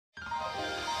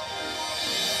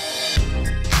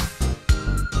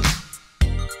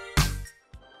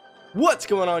What's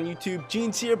going on YouTube?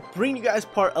 Jeans here, bringing you guys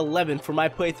part 11 for my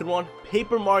playthrough on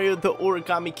Paper Mario the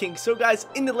Origami King. So guys,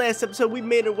 in the last episode we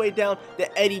made our way down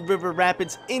the Eddy River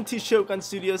Rapids into Shogun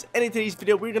Studios, and in today's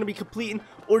video we're going to be completing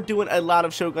or doing a lot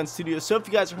of Shogun Studios. So if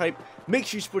you guys are hyped, make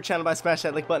sure you support the channel by smashing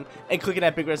that like button and clicking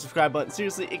that big red subscribe button.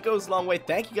 Seriously, it goes a long way.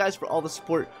 Thank you guys for all the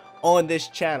support on this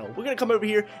channel. We're going to come over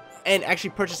here and actually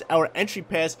purchase our entry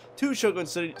pass to Shogun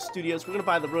Studios. We're going to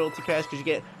buy the royalty pass because you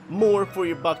get more for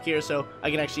your buck here. So I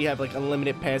can actually have like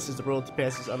unlimited passes. The royalty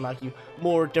passes unlock you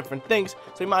more different things.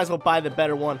 So you might as well buy the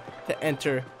better one to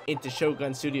enter into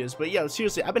Shogun Studios. But yeah,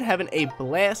 seriously, I've been having a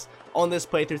blast on this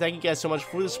playthrough. Thank you guys so much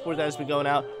for the support that has been going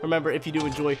out. Remember, if you do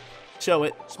enjoy, show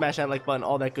it, smash that like button,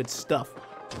 all that good stuff.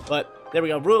 But there we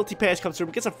go, royalty pass comes through,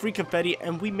 we get some free confetti,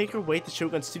 and we make our way to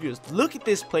Shogun Studios. Look at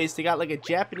this place. They got like a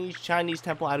Japanese, Chinese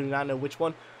temple. I do not know which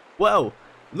one. Whoa,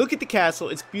 look at the castle.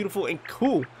 It's beautiful and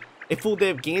cool. A full day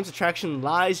of games attraction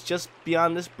lies just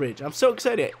beyond this bridge. I'm so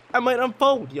excited. I might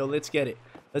unfold. Yo, let's get it.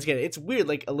 Let's get it. It's weird.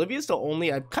 Like, Olivia's the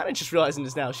only, I'm kind of just realizing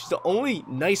this now, she's the only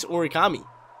nice origami.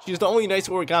 She's the only nice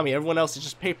origami. Everyone else is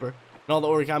just paper, and all the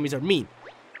origamis are mean.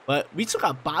 But we still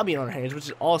got Bobby on our hands, which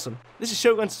is awesome. This is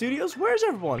Shogun Studios. Where's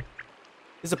everyone?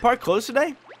 Is the park closed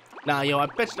today? Nah, yo, I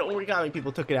bet you the origami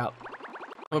people took it out.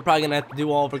 We're probably gonna have to do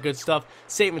all of our good stuff,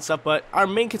 saving stuff, but our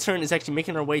main concern is actually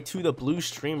making our way to the blue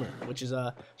streamer, which is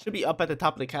should be up at the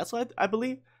top of the castle, I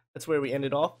believe. That's where we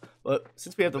ended off. But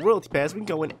since we have the royalty pass, we can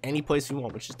go in any place we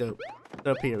want, which is dope.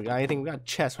 Up here, we got anything? We got a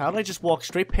chest. How did I just walk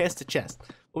straight past the chest?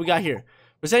 What we got here?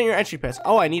 Presenting your entry pass.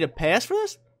 Oh, I need a pass for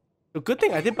this? So good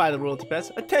thing I did buy the royalty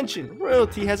pass. Attention,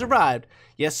 royalty has arrived.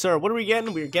 Yes, sir. What are we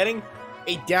getting? We're getting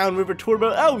a downriver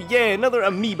turbo. Oh yeah, another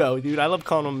amiibo, dude. I love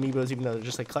calling them amiibos, even though they're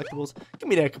just like collectibles. Give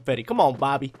me that confetti. Come on,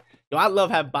 Bobby. Yo, I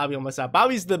love having Bobby on my side.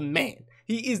 Bobby's the man.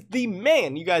 He is the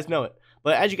man. You guys know it.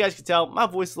 But as you guys can tell, my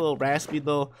voice is a little raspy,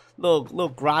 little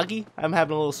groggy. I'm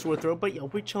having a little sore throat. But yo,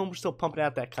 we're chilling. We're still pumping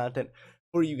out that content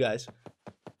for you guys.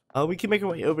 We can make our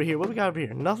way over here. What we got over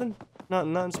here? Nothing.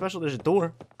 Nothing special. There's a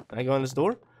door. Can I go in this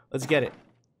door? Let's get it.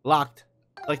 Locked.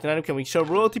 Like the item. Can we show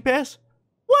royalty pass?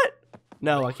 What?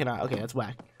 No, I cannot. Okay, that's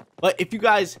whack. But if you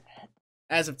guys,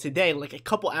 as of today, like a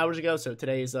couple hours ago, so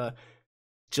today is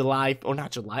July, or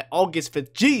not July, August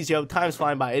 5th. Jeez, yo, time's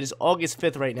flying by. It is August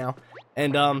 5th right now.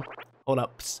 And hold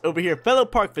up. Psst, over here, fellow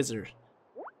park visitors.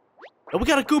 Oh, we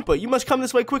got a Goomba. You must come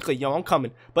this way quickly. Yo, I'm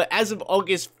coming. But as of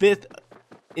August 5th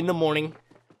in the morning,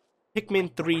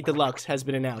 Pikmin 3 Deluxe has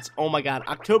been announced. Oh my god,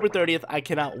 October 30th, I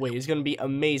cannot wait. It's gonna be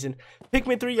amazing.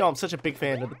 Pikmin 3, yo, I'm such a big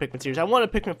fan of the Pikmin series. I wanted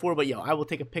Pikmin 4, but yo, I will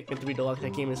take a Pikmin 3 Deluxe.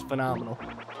 That game is phenomenal.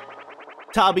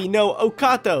 Tabi no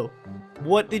Okato.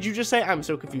 What did you just say? I'm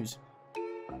so confused.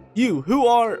 You, who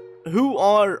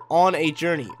are on a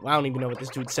journey. Well, I don't even know what this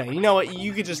dude's saying. You know what?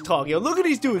 You could just talk. Yo, look at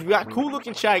these dudes. We got cool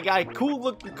looking Shy Guy, cool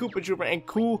looking Koopa Trooper, and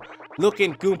cool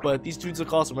looking Goomba. These dudes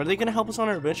look awesome. Are they gonna help us on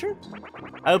our adventure?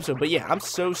 I hope so. But yeah, I'm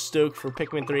so stoked for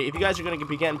Pikmin 3. If you guys are gonna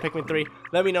be getting Pikmin 3,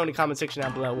 let me know in the comment section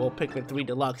down below. Well, Pikmin 3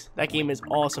 Deluxe. That game is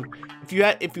awesome. If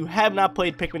you have not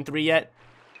played Pikmin 3 yet,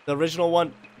 the original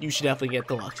one, you should definitely get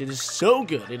Deluxe. It is so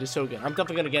good. It is so good. I'm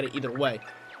definitely gonna get it either way.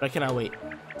 But I cannot wait.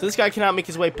 So this guy cannot make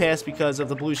his way past because of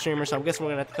the blue streamer, so I'm guessing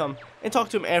we're gonna have to come and talk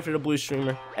to him after the blue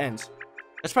streamer ends.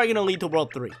 That's probably gonna lead to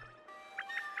World 3.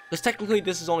 Because technically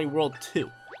this is only World 2.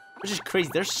 Which is crazy.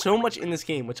 There's so much in this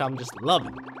game, which I'm just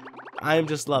loving. I am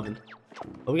just loving.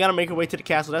 But we gotta make our way to the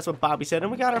castle. That's what Bobby said.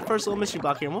 And we got our first little mystery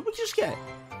block here. And what did we just get?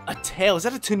 A tail. Is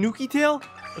that a Tanuki tail?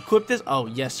 Equip this? Oh,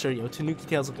 yes, sir. Yo, Tanuki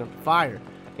tail's looking fire.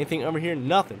 Anything over here?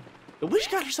 Nothing. We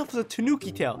just got ourselves a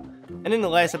Tanuki tail. And in the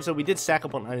last episode, we did stack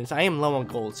up on items. I am low on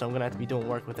gold, so I'm gonna have to be doing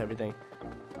work with everything.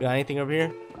 We got anything over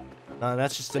here? No,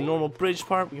 that's just the normal bridge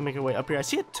part. We can make our way up here. I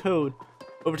see a toad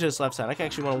over to this left side. I can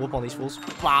actually want to whoop on these fools.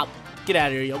 Bop! Get out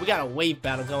of here, yo. We got a wave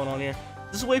battle going on here.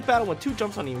 This is a wave battle when 2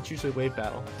 jumps on you. It's usually a wave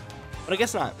battle. But I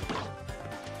guess not.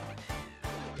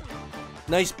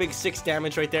 Nice big 6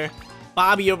 damage right there.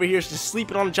 Bobby over here is just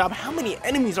sleeping on the job. How many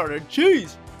enemies are there?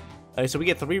 Jeez! Alright, so we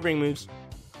get 3 ring moves.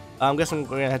 I'm guessing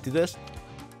we're gonna have to do this.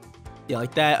 Yeah,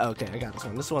 like that. Okay, I got this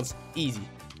one. This one's easy.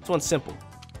 This one's simple.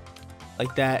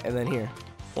 Like that, and then here.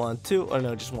 1, 2, or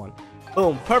no, just 1.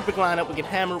 Boom, perfect lineup. We can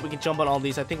hammer, we can jump on all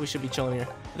these. I think we should be chilling here.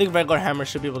 I think regular hammer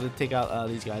should be able to take out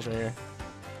these guys right here.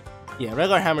 Yeah,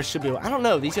 regular hammer should be able. I don't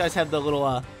know. These guys have the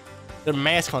little their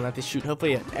mask on that they shoot.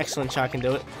 Hopefully an excellent shot can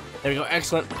do it. There we go,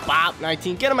 excellent. Bop,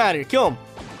 19. Get him out of here. Kill him.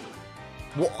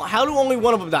 Well, how do only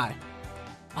one of them die?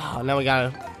 Oh, now we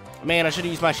gotta. Man, I should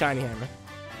have used my shiny hammer.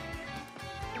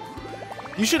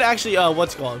 You should actually,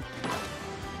 what's it called?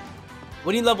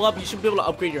 When you level up, you should be able to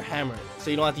upgrade your hammer, so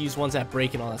you don't have to use ones that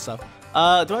break and all that stuff. Do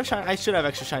I have shiny? I should have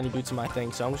extra shiny boots in my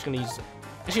thing, so I'm just gonna use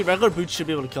Actually, regular boots should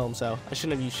be able to kill him, so I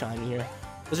shouldn't have used shiny here.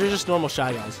 Those are just normal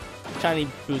shy guys. Shiny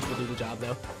boots will do the job,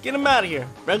 though. Get him out of here.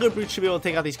 Regular boots should be able to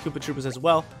take out these Koopa Troopers as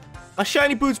well. My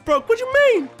shiny boots broke. What you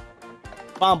mean?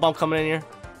 Bomb coming in here.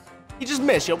 He just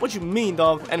missed, yo. What you mean,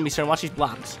 dog? Enemy turn. Watch these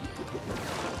blocks.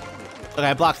 Okay,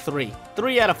 I blocked 3.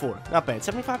 3 out of 4. Not bad.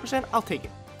 75%? I'll take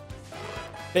it.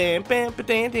 Bam, bam,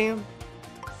 ba-dam, damn.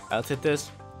 Let's hit this.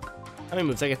 How many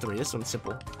moves? I get 3. This one's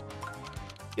simple.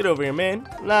 Get over here, man.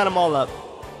 Line them all up.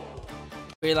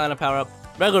 Great line of power up.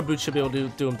 Regular boots should be able to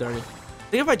do them dirty.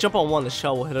 I think if I jump on one, the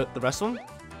shell will hit the rest of them.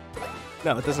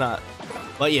 No, it does not.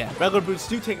 But yeah, regular boots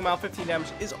do take them out. 15 damage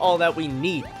is all that we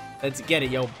need. Let's get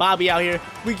it, yo. Bobby out here.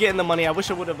 We getting the money. I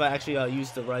wish I would have actually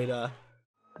used the right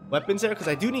weapons there, because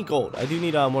I do need gold. I do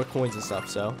need more coins and stuff,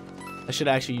 so I should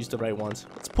actually use the right ones.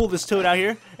 Let's pull this Toad out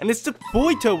here. And it's the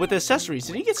boy Toad with the accessories.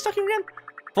 Did he get stuck here again?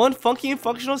 Fun, funky, and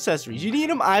functional accessories. You need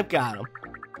them? I've got them.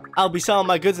 I'll be selling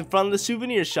my goods in front of the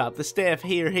souvenir shop. The staff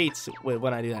here hates it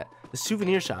when I do that. The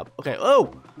souvenir shop. Okay.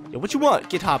 Oh, yo, what you want?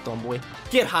 Get hopped on, boy.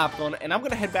 Get hopped on. And I'm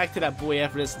gonna head back to that boy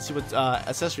after this and see what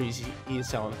accessories he is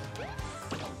selling.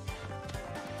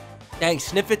 Dang,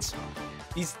 Sniffets.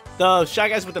 The shy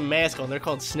guys with the mask on, they're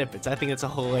called Sniffets. I think it's a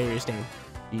hilarious name.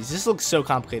 Jeez, this looks so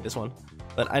complicated, this one.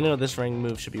 But I know this ring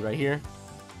move should be right here.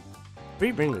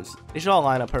 3 ring moves. They should all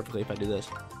line up perfectly if I do this.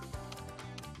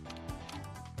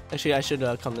 Actually, I should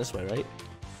come this way, right?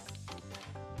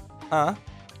 Huh?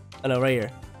 Oh, no, right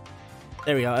here.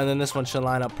 There we go. And then this one should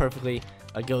line up perfectly.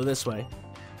 I go this way.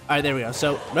 Alright, there we go.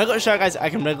 So, regular shy guys, I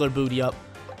can regular booty up.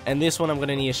 And this one I'm going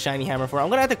to need a shiny hammer for. I'm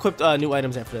going to have to equip new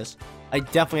items after this. I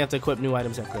definitely have to equip new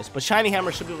items after this. But shiny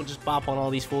hammer should be able to just bop on all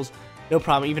these fools. No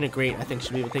problem. Even a great, I think,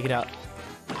 should be able to take it out.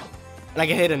 And I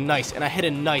can hit a nice. And I hit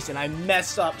a nice. And I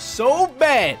messed up so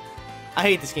bad. I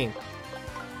hate this game.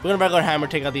 We're going to regular hammer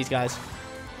take out these guys.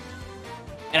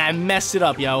 And I messed it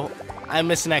up, yo. I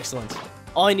missed an excellence.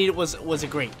 All I needed was a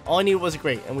great. All I needed was a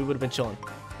great. And we would have been chilling.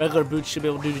 Regular boots should be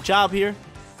able to do the job here.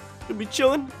 Should be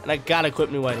chilling. And I got to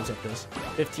equip new items after this.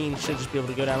 15 should just be able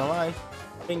to go down the line.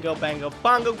 Bingo, bango,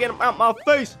 bongo, get him out my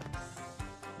face.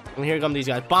 And here come these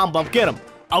guys. Bomb bump, get him.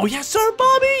 Oh, yes, sir,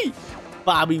 Bobby.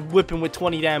 Bobby whipping with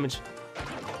 20 damage.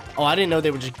 Oh, I didn't know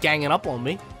they were just ganging up on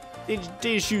me. They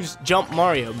just use jump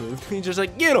Mario move. He's just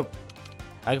like, get him.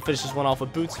 I can finish this one off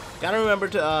with boots. Gotta remember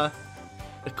to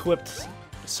equip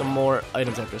some more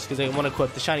items after this, because I want to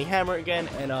equip the shiny hammer again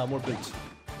and more boots.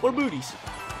 More booties.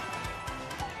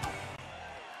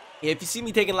 Yeah, if you see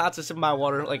me taking lots of sip of my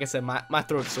water, like I said, my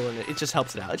throat's sore and it just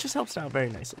helps it out. It just helps it out very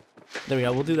nicely. There we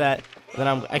go. We'll do that. And then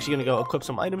I'm actually going to go equip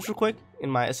some items real quick in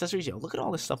my accessories. Yo, look at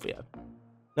all this stuff we have.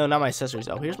 No, not my accessories.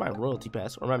 Oh, here's my royalty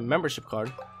pass or my membership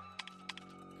card.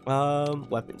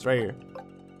 Weapons right here.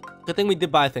 Good thing we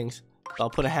did buy things. So I'll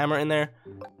put a hammer in there.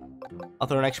 I'll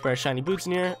throw an extra pair of shiny boots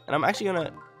in here. And I'm actually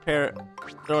going to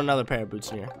throw another pair of boots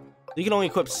in here. You can only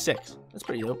equip 6. That's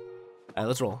pretty dope. All right,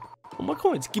 let's roll. One more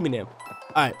coins. Give me them.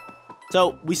 All right.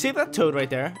 So we saved that Toad right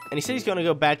there, and he said he's gonna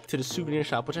go back to the souvenir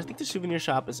shop, which I think the souvenir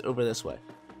shop is over this way.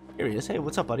 Here he is. Hey,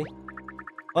 what's up, buddy?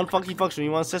 Fun, funky, function.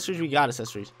 You want accessories? We got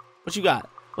accessories. What you got?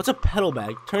 What's a pedal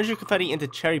bag? Turns your confetti into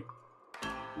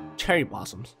cherry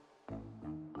blossoms.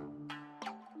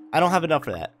 I don't have enough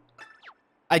for that.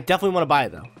 I definitely want to buy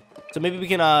it though. So maybe we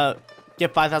can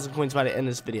get 5,000 coins by the end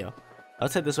of this video.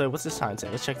 Let's head this way. What's this sign say?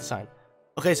 Let's check the sign.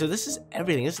 Okay, so this is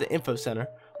everything. This is the info center.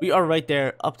 We are right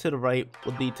there. Up to the right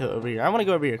will lead to over here. I want to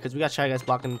go over here because we got shy guys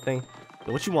blocking the thing.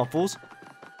 Yo, what you want, fools?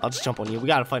 I'll just jump on you. We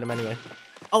got to fight them anyway.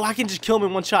 Oh, I can just kill them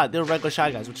in one shot. They're regular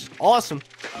shy guys, which is awesome.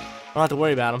 I don't have to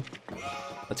worry about them.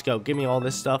 Let's go. Give me all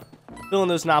this stuff. Fill in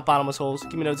those not bottomless holes.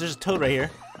 Give me those. There's a Toad right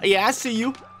here. Oh, yeah, I see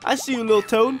you. I see you, little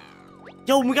Toad.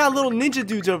 Yo, we got little ninja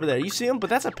dudes over there. You see them? But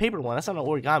that's a paper one. That's not an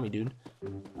origami, dude.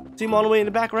 See them all the way in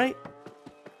the back, right?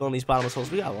 Fill in these bottomless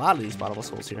holes. We got a lot of these bottomless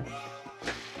holes here.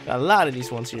 Got a lot of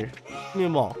these ones here. Give me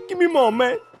them all. Give me them all,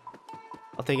 man.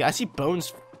 I'll take it. I see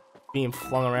bones being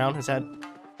flung around his head.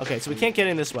 Okay, so we can't get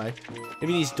in this way.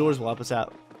 Maybe these doors will help us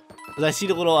out. Because I see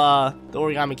the little, the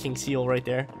Origami King seal right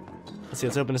there. Let's see,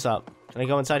 let's open this up. Can I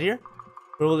go inside here?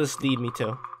 Where will this lead me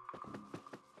to?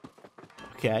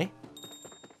 Okay.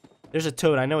 There's a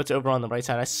Toad. I know it's over on the right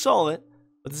side. I saw it.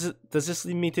 But does this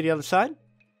lead me to the other side?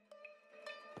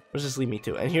 Where does this lead me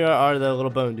to? And here are the little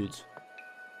bone dudes.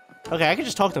 Okay, I can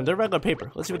just talk to them. They're regular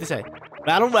paper. Let's see what they say.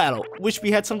 Rattle, rattle. Wish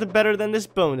we had something better than this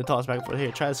bone to toss back and forth.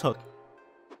 Here, try this hook.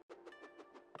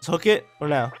 Let's hook it or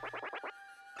no?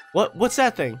 What's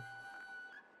that thing?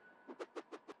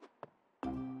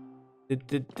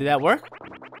 Did that work?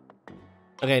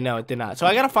 Okay, no, it did not. So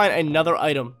I gotta find another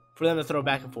item for them to throw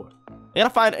back and forth. I gotta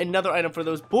find another item for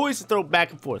those boys to throw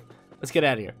back and forth. Let's get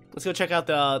out of here. Let's go check out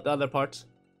the other parts.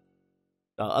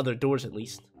 other doors at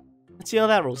least. Let's see how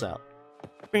that rolls out.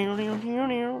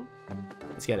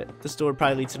 Let's get it. This door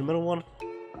probably leads to the middle one.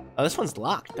 Oh, this one's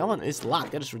locked. That one is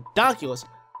locked. That is ridiculous.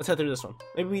 Let's head through this one.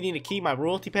 Maybe we need a key. My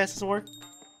royalty pass doesn't work.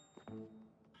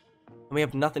 And we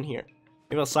have nothing here.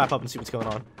 Maybe I'll slap up and see what's going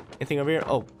on. Anything over here?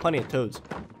 Oh, plenty of toads.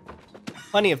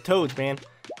 Plenty of toads, man.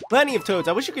 Plenty of toads.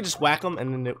 I wish you could just whack them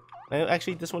and then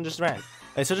actually this one just ran.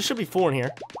 Alright, so there should be 4 in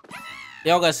here.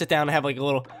 They all gotta sit down and have like a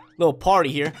little party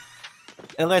here.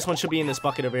 And the last one should be in this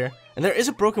bucket over here. And there is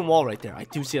a broken wall right there. I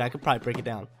do see it. I could probably break it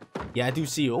down. Yeah, I do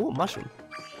see. Oh, mushroom.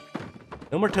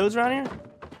 No more toads around here?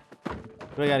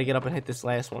 I gotta get up and hit this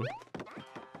last one.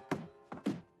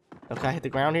 Okay, I hit the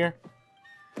ground here.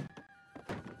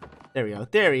 There we go.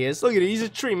 There he is. Look at it. He's a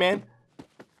tree, man.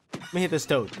 Let me hit this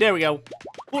toad. There we go.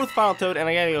 4th final toad, and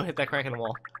I gotta go hit that crack in the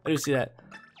wall. I do see that.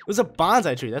 It was a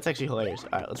bonsai tree. That's actually hilarious.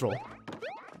 Alright, let's roll.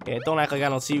 Yeah, don't act like I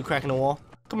don't see you cracking the wall.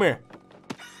 Come here.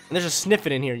 And there's a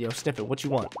sniffet in here, yo. Sniffet, what you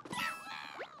want?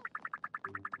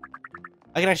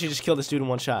 I can actually just kill this dude in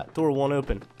one shot. Door won't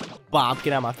open. Bob,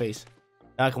 get out of my face.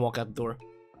 Now I can walk out the door.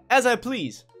 As I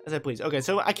please. As I please. Okay,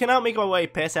 so I cannot make my way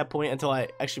past that point until I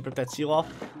actually rip that seal off.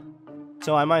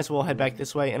 So I might as well head back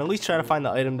this way and at least try to find the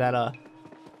item that,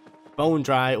 bone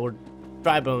dry or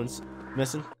dry bones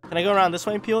missing. Can I go around this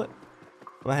way and peel it?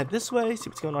 I'm gonna head this way, see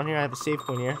what's going on here. I have a save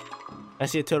coin here. I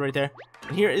see a toad right there.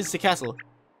 And here is the castle.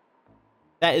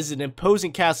 That is an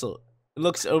imposing castle. It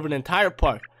looks over an entire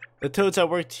park. The toads that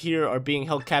worked here are being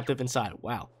held captive inside.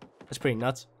 Wow. That's pretty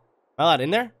nuts. Am I allowed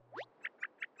in there?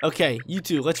 Okay, you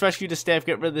two. Let's rescue the staff,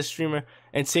 get rid of the streamer,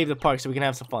 and save the park so we can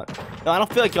have some fun. No, I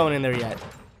don't feel like going in there yet.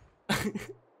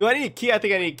 Do I need a key? I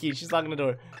think I need a key. She's locking the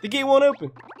door. The gate won't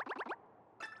open.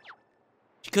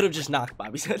 She could have just knocked,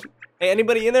 Bobby said. Hey,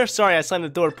 anybody in there? Sorry, I slammed the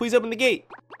door. Please open the gate.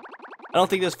 I don't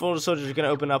think those full soldiers are going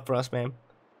to open up for us, man.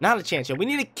 Not a chance, yo. We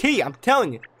need a key. I'm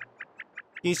telling you.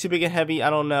 Key's too big and heavy. I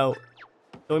don't know.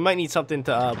 So we might need something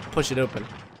to push it open.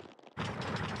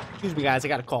 Excuse me, guys. I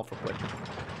got a call for quick.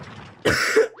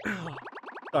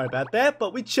 Sorry about that,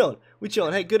 but we chilling. We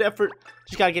chilling. Hey, good effort.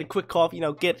 Just got to get a quick cough. You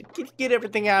know, get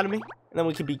everything out of me. And then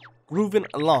we can be grooving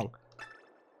along.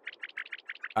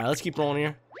 Alright, let's keep rolling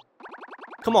here.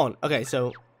 Come on. Okay,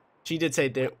 so she did say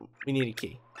that we need a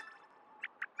key.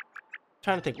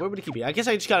 Trying to think, where would the key be? I guess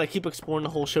I just gotta keep exploring the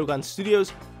whole Shogun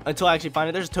Studios until I actually find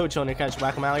it. There's a toad showing there. Can I just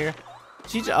whack him out of here?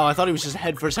 Oh, I thought he was just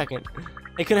ahead for a second.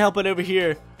 Hey, couldn't help but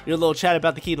overhear your little chat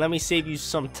about the key. Let me save you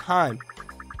some time.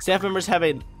 Staff members have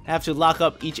to lock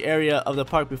up each area of the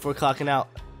park before clocking out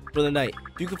for the night.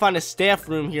 If you can find a staff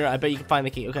room here, I bet you can find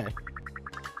the key. Okay.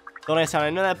 Don't ask how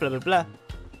I know that, blah, blah, blah.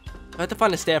 If I have to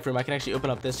find a staff room, I can actually open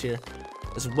up this here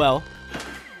as well.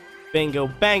 Bingo,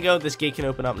 bango. This gate can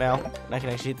open up now. And I can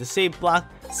actually hit the save block.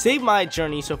 Save my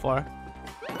journey so far.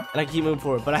 And I can keep moving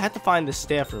forward. But I have to find the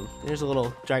staff room. There's a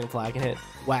little dragonfly I can hit.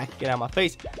 Whack. Get out of my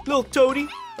face. Little toady.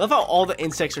 I love how all the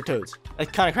insects are toads.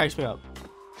 That kind of cracks me up.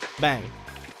 Bang.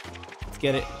 Let's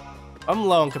get it. I'm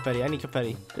low on confetti. I need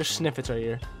confetti. There's sniffets right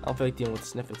here. I don't feel like dealing with the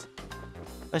sniffets.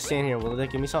 If I stand here, will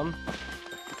that give me something?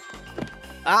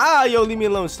 Ah, yo, leave me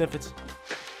alone, sniffets.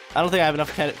 I don't think I have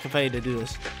enough confetti to do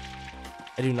this.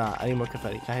 I do not. I need more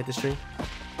confetti. Can I hit this tree?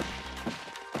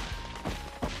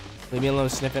 Leave me alone,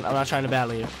 sniffet. I'm not trying to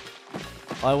battle you.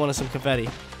 All I want is some confetti.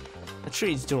 The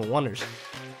tree's doing wonders.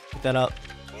 Pick that up.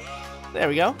 There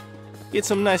we go. Get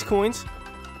some nice coins.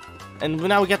 And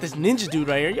now we got this ninja dude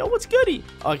right here. Yo, what's goody?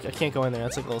 Oh, I can't go in there.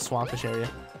 That's like a little swampish area.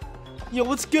 Yo,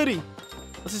 what's goody?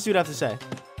 What's this dude have to say?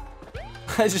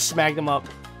 I just smacked him up.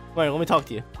 Wait, let me talk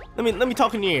to you. Let me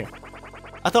talk in your ear.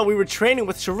 I thought we were training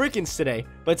with shurikens today,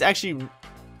 but it's actually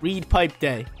reed pipe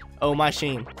day. Oh, my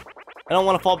shame. I don't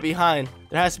want to fall behind.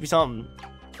 There has to be something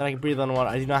that I can breathe underwater.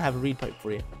 I do not have a reed pipe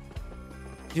for you.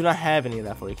 I do not have any of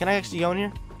that for you. Can I actually go in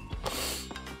here?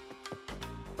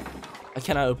 I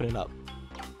cannot open it up.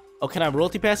 Oh, can I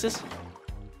royalty pass this?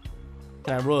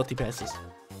 Can I royalty pass this?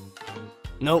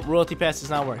 Nope, royalty pass does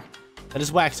not work. That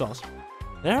is wax sauce.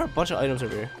 There are a bunch of items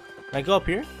over here. Can I go up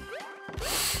here?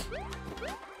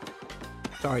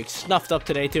 Sorry, snuffed up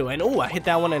today too. And oh, I hit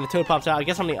that one and the toad pops out. I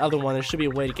guess on the other one, there should be a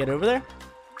way to get over there.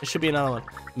 There should be another one.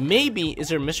 Maybe, is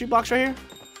there a mystery box right here?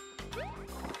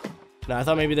 No, I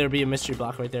thought maybe there'd be a mystery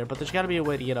block right there. But there's got to be a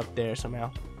way to get up there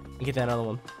somehow. And get that other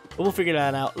one. But we'll figure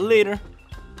that out later.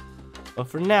 But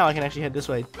for now, I can actually head this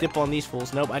way. Dip on these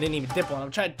fools. Nope, I didn't even dip on them.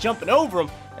 I tried jumping over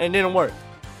them, and it didn't work.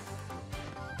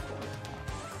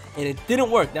 And it didn't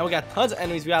work. Now we got tons of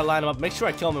enemies. We got to line them up. Make sure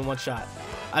I kill them in one shot.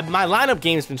 My lineup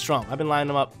game has been strong. I've been lining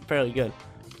them up fairly good.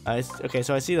 Okay,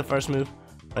 so I see the first move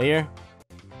right here.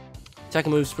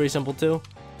 Second move is pretty simple too.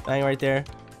 Bang right there.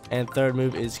 And third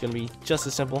move is going to be just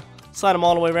as simple. Slide them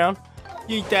all the way around.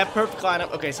 Eat that perfect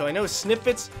lineup. Okay, so I know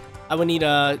Sniffits. I would need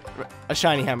a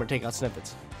shiny hammer to take out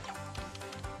Sniffits.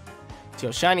 Let's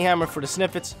go shiny hammer for the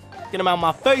Sniffits. Get them out of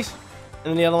my face.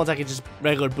 And then the other ones I can just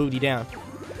regular booty down.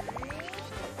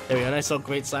 There we go. Nice little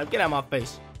great slap. Get out of my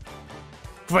face.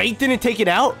 Great didn't take it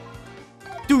out?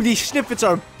 Dude, these Sniffits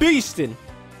are beasting.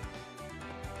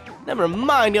 Never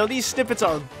mind, yo. These Sniffits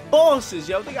are bosses,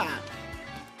 yo. They got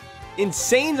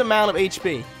insane amount of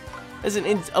HP. That's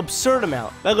an absurd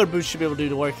amount. Regular boots should be able to do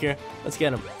the work here. Let's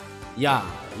get him. Yeah.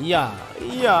 Get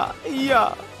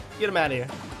him out of here.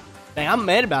 Dang, I'm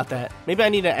mad about that. Maybe I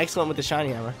need an excellent with the shiny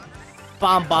hammer.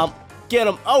 Bomb. Get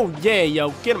him. Oh, yeah, yo.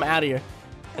 Get him out of here.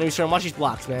 And he's trying to watch these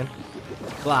blocks, man.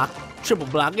 Block. Triple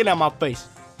block. Get out of my face.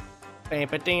 Okay,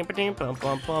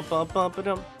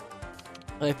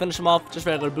 finish them off. Just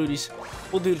regular booties.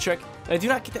 We'll do the trick. And I do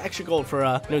not get the extra gold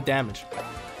for no damage.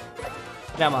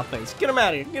 Get out of my face. Get him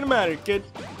out of here. Get him out of here, kid.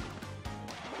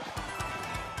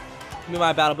 Give me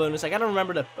my battle bonus. I gotta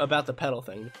remember about the pedal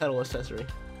thing. The pedal accessory.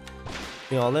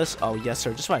 You know all this? Oh, yes,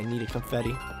 sir. Just what I needed.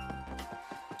 Confetti.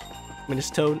 Give me this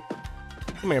toad.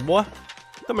 Come here, boy.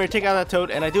 Come here. Take out that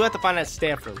toad. And I do have to find that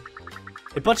staff room.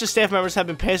 A bunch of staff members have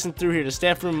been passing through here. The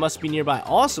staff room must be nearby.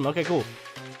 Awesome. Okay, cool.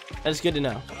 That is good to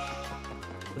know.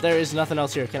 But there is nothing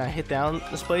else here. Can I hit down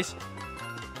this place?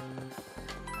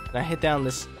 Can I hit down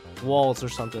this walls or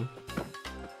something?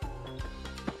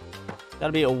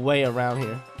 Gotta be a way around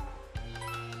here.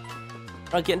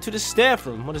 Alright, get into the staff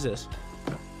room. What is this?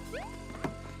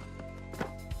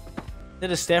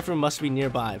 The staff room must be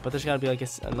nearby, but there's gotta be like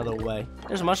another way.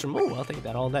 There's a mushroom. Ooh, I'll take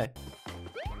that all day.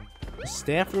 The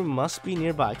staff room must be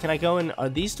nearby. Can I go in? Are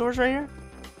these doors right here?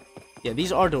 Yeah,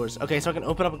 these are doors. Okay, so I can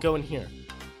open up and go in here.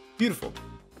 Beautiful.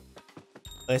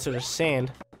 Okay, so there's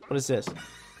sand. What is this?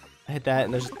 I hit that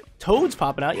and there's toads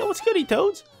popping out. Yo, what's goody,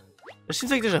 toads? There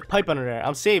seems like there's a pipe under there.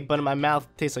 I'm saved, but in my mouth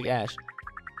tastes like ash.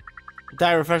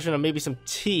 Diet refreshment and maybe some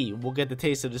tea will get the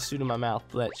taste of the suit in my mouth.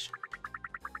 Bletch.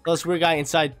 Oh, this weird guy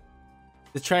inside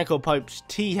the Tranquil Pipe's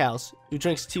tea house who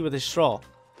drinks tea with a straw.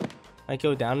 Can I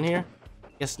go down in here?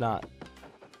 Guess not.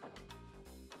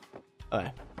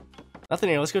 Okay. Nothing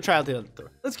here. Let's go try out the other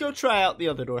door. Let's go try out the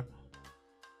other door.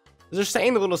 They're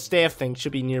saying the little staff thing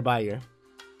should be nearby here.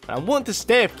 I want the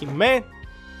staff king, man.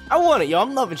 I want it, yo.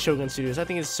 I'm loving Shogun Studios. I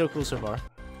think it's so cool so far.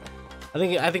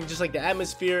 I think just like the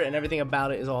atmosphere and everything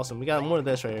about it is awesome. We got more of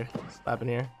this right here. Slap in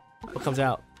here. What comes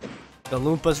out?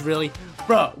 Galoopas, really?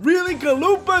 Bro, really?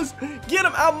 Galoopas? Get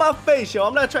them out my face, yo.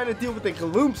 I'm not trying to deal with the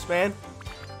Galoops, man.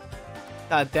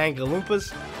 God dang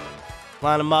Galoopas.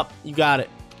 Line them up. You got it.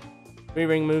 3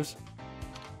 ring moves.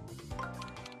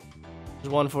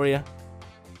 There's one for you.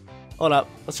 Hold up.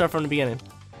 Let's start from the beginning.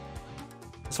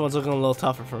 This one's looking a little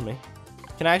tougher for me.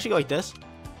 Can I actually go like this?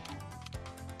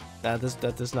 Nah,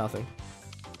 that does nothing.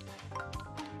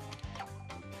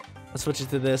 Let's switch it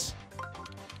to this.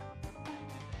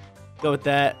 Go with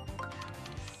that.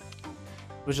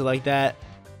 Switch it like that.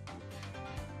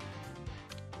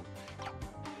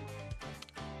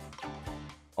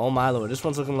 Oh my lord, this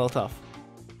one's looking a little tough.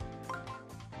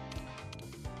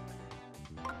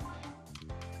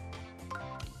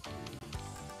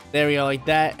 There we go, like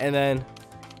that, and then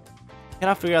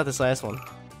cannot figure out this last one.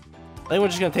 I think we're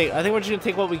just gonna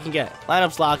take what we can get.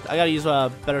 Lineup's locked. I gotta use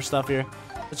better stuff here.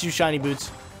 Let's use shiny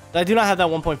boots. I do not have that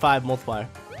 1.5 multiplier.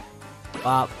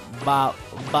 Bop, bop,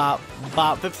 bop,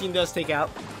 bop. 15 does take out,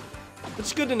 which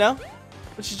is good to know.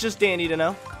 Which is just dandy to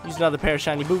know. Use another pair of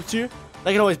shiny boots here.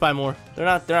 I can always buy more. They're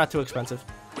not too expensive.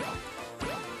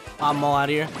 Bomb them all out of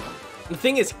here. The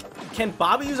thing is, can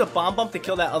Bobby use a bomb bump to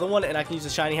kill that other one, and I can use a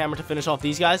shiny hammer to finish off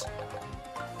these guys?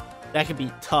 That could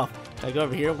be tough. Can I go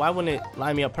over here? Why wouldn't it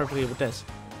line me up perfectly with this?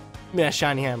 Give me that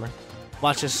shiny hammer.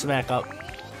 Watch this smack up.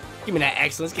 Give me that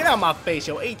excellence. Get out of my face,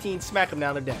 yo. 18, smack him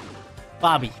down to death.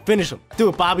 Bobby, finish him. Do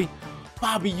it, Bobby.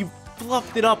 Bobby, you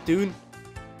fluffed it up, dude.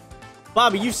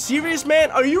 Bobby, you serious,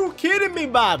 man? Are you kidding me,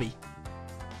 Bobby?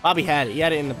 Bobby had it. He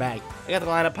had it in the bag. I got the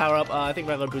lineup power up. I think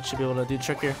regular boots should be able to do the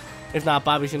trick here. If not,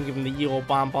 Bobby's gonna give him the old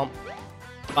bomb bump.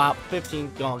 Bop,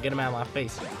 15. Go on, get him out of my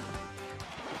face.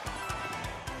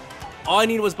 All I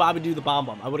needed was Bobby to do the bomb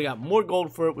bump. I would have got more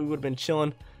gold for it. We would have been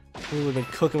chilling. We would have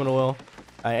been cooking with oil.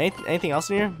 Alright, anything else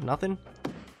in here? Nothing?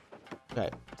 Okay.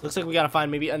 Looks like we gotta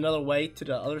find maybe another way to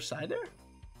the other side there.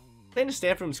 I think the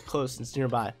staff room's close and it's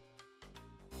nearby.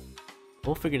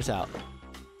 We'll figure this out.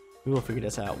 We will figure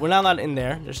this out. We're not allowed in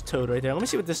there. There's Toad right there. Let me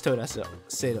see what this Toad has to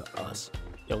say to us.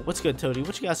 Yo, what's good, Toady?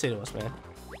 What you gotta say to us, man?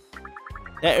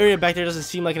 That area back there doesn't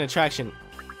seem like an attraction.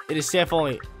 It is staff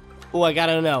only. Oh, I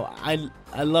gotta know.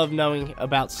 I love knowing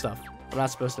about stuff. I'm not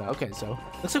supposed to know. Okay, so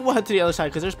looks like we'll head to the other side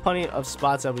because there's plenty of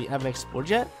spots that we haven't explored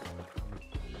yet.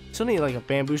 still need like a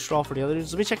bamboo straw for the other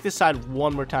dudes. Let me check this side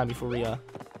one more time before we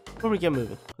get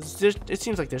moving. It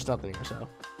seems like there's nothing here, so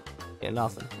yeah,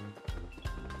 nothing.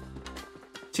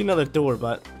 See another door,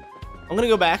 but I'm gonna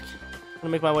go back. I'm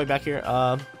gonna make my way back here.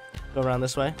 Go around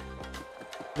this way,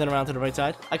 then around to the right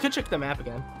side. I could check the map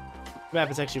again. The map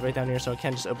is actually right down here, so I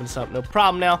can just open this up. No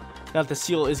problem now. Now that the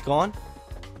seal is gone.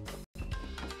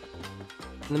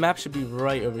 And the map should be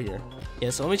right over here. Yeah,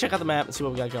 so let me check out the map and see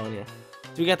what we got going here.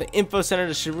 So we got the info center,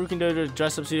 the Shogun Dojo, the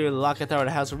dress up studio, the Locket Tower,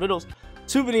 the House of Riddles,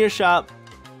 souvenir shop,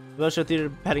 the Show Theater,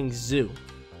 petting zoo.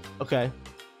 Okay.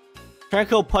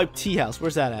 Tranquil Pipe Tea House.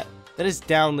 Where's that at? That is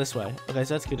down this way. Okay,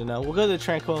 so that's good to know. We'll go to the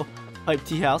Tranquil Pipe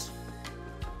Tea House.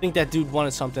 I think that dude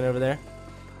wanted something over there.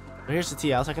 But here's the tea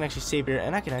house. I can actually save here,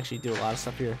 and I can actually do a lot of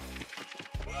stuff here.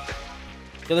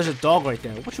 Yeah, there's a dog right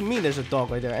there. What you mean there's a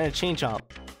dog right there? And a chain chomp.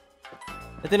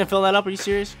 I didn't fill that up. Are you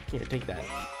serious? Here, take that.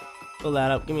 Fill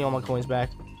that up. Give me all my coins back.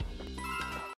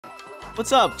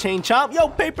 What's up, chain chomp? Yo,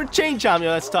 paper chain chomp. Yo,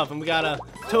 that's tough. And we got a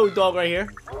toad dog right here.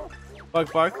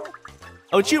 Bark, bark.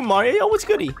 Oh, it's you, Mario. Yo, what's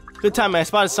goody? Good time, man. I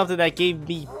spotted something that gave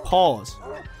me pause.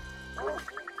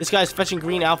 This guy's fetching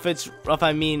green outfits. Rough,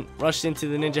 I mean, rushed into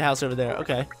the ninja house over there.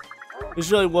 Okay.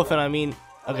 He's really woofing, I mean.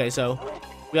 Okay, so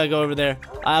we gotta go over there.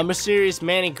 Mysterious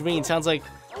man in green. Sounds like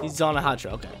he's on a hot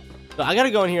trail. Okay. So I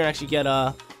gotta go in here and actually get,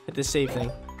 hit this save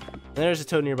thing. And there's a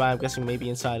toad nearby. I'm guessing maybe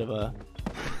inside of,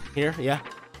 here. Yeah.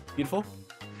 Beautiful.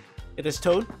 Get this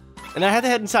toad. And I had to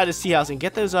head inside this tea house and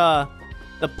get those,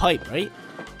 the pipe, right?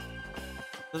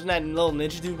 Doesn't that little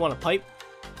ninja dude want a pipe?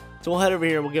 So we'll head over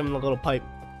here. We'll give him a little pipe.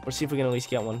 Or see if we can at least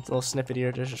get one. A little snippet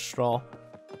here. There's a straw.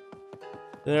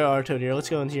 There are toad here. Let's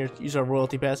go in here. Use our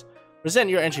royalty pass. Present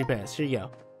your entry pass. Here you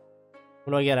go.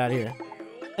 What do I get out here?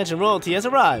 Attention, royalty has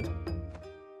arrived.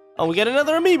 Oh, we get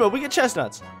another amiibo. We get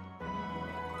chestnuts.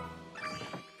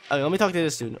 Okay, let me talk to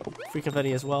this dude. Oh, free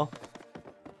confetti as well.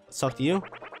 Let's talk to you.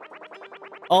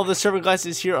 All of the serving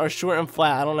glasses here are short and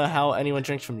flat. I don't know how anyone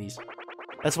drinks from these.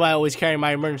 That's why I always carry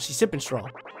my emergency sipping straw.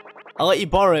 I'll let you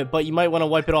borrow it, but you might want to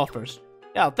wipe it off first.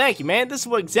 Yeah, thank you, man. This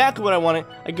is exactly what I wanted.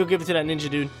 I can go give it to that ninja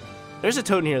dude. There's a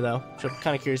toad in here, though, which I'm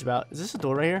kind of curious about. Is this a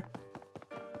door right here?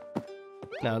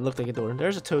 No, it looked like a door.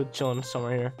 There's a toad chilling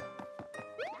somewhere here.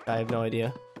 I have no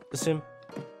idea. Is this him?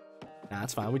 Nah,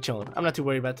 it's fine. We chilling. I'm not too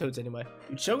worried about toads anyway.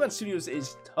 Dude, Shogun Studios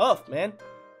is tough, man.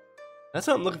 That's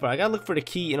what I'm looking for. I gotta look for the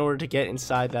key in order to get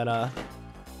inside that,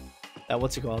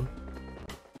 what's it called?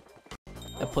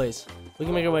 That place. We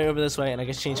can make our way over this way, and I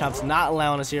guess Chain Chomp's not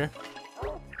allowing us here.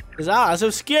 Because, so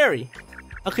scary.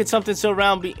 How could something so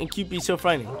round and cute be so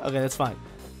frightening? Okay, that's fine.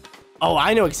 Oh,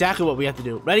 I know exactly what we have to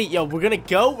do. Ready? Yo, we're gonna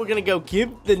go give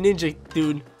the ninja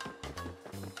dude.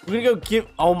 We're gonna go give,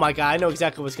 oh my god, I know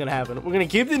exactly what's gonna happen. We're gonna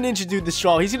give the ninja dude the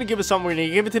straw. He's gonna give us something. We're gonna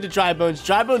give it to the dry bones.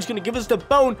 Dry bones gonna give us the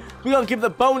bone. We're gonna give the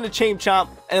bone to Chain Chomp,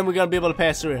 and then we're gonna be able to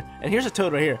pass through here. And here's a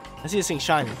toad right here. I see this thing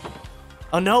shining.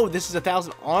 Oh no, this is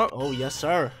 1,000 arm. Oh, yes,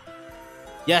 sir.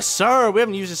 Yes, sir. We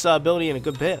haven't used this ability in a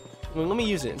good bit. Well, let me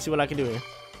use it and see what I can do here.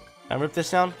 Can I rip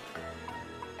this down?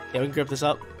 Yeah, we can grip this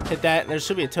up. Hit that. There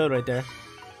should be a toad right there.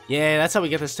 Yeah, that's how we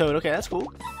get this toad. Okay, that's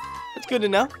cool. That's good to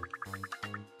know.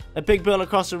 That big building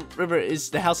across the river is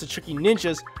the house of tricky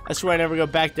ninjas. I swear I never go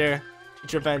back there.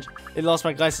 Get your revenge. They lost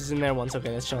my glasses in there once.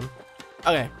 Okay, that's chilling.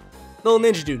 Okay. Little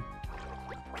ninja dude.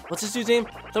 What's this dude's name?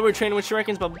 Thought we were training with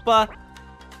shurikens, blah, blah, blah.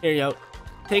 Here you go.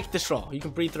 Take the straw. You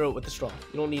can breathe through it with the straw.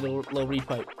 You don't need a little reed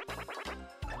pipe.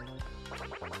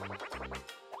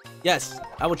 Yes,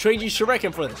 I will trade you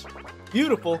shuriken for this.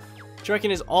 Beautiful.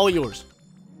 Shuriken is all yours.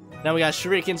 Now we got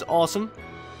shurikens. Awesome.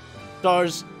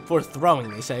 Stars for throwing,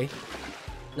 they say.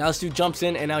 Now this dude jumps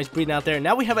in, and now he's breathing out there.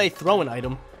 Now we have a throwing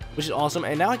item, which is awesome.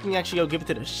 And now I can actually go give it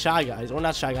to the shy guys, or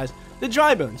not shy guys, the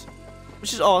dry bones,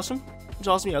 which is awesome. Which is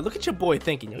awesome. Yo, look at your boy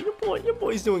thinking. Yo, your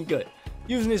boy's doing good,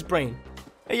 using his brain.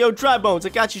 Hey, yo, dry bones, I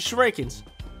got you shurikens.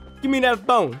 Give me that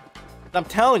bone. I'm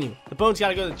telling you, the bone's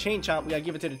gotta go to the Chain Chomp. We gotta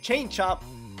give it to the Chain Chomp,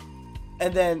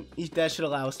 and then that should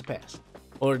allow us to pass,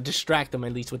 or distract them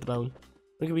at least with the bone.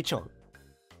 We can be chilling.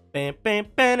 Bam, bam,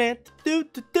 bam, do,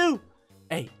 do, do.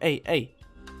 Hey, hey, hey.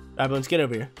 Dry bones, get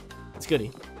over here. It's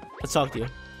goody. Let's talk to you.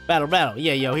 Battle, battle.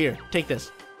 Yeah, yo, here. Take this.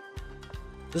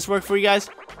 Does this work for you guys?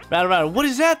 Battle, battle. What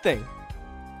is that thing?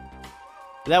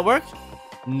 Did that work?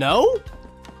 No?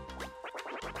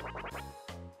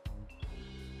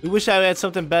 We wish I had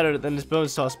something better than this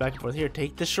bones toss back and forth. Here,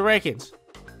 take the shurikens.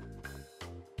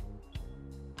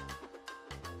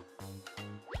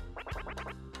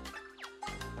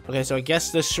 Okay, so I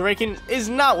guess the shuriken is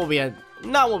not what we had.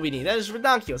 Not what we need. That is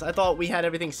ridiculous. I thought we had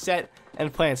everything set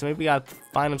and planned, so maybe we gotta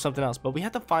find them something else. But we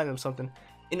have to find them something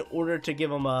in order to give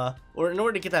them or in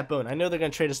order to get that bone. I know they're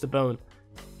gonna trade us the bone,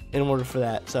 in order for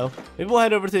that. So maybe we'll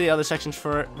head over to the other sections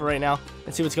for right now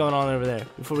and see what's going on over there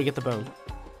before we get the bone.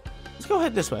 Let's go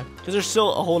ahead this way, because there's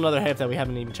still a whole nother half that we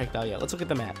haven't even checked out yet. Let's look at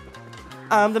the map.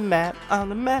 On the map, on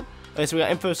the map. Okay, so we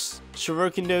got info.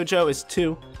 Shuriken Dojo is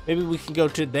 2. Maybe we can go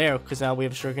to there, because now we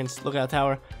have Shuriken's Lookout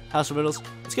Tower, House of Riddles.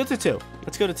 Let's go to 2.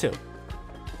 Let's go to 2.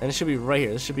 And it should be right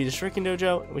here. This should be the Shuriken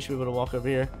Dojo, and we should be able to walk over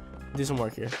here and do some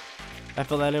work here. Can I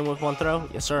fill that in with one throw?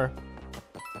 Yes, sir.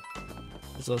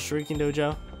 This little Shuriken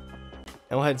Dojo.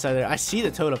 And we'll head inside there. I see the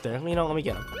toad up there. You know, let me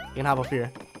get him. You can hop up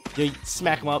here. Yo,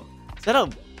 smack him up. Is that a...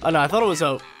 Oh, no, I thought it was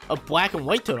a black and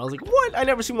white toad. I was like, what? I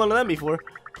never seen one of them before.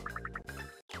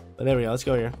 But there we go. Let's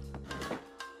go here.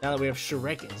 Now that we have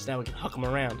Shurikens, now we can huck them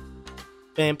around.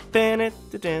 Okay.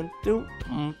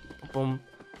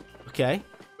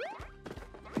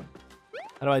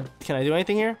 Can I do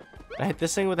anything here? Can I hit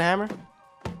this thing with a hammer?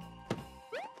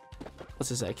 What's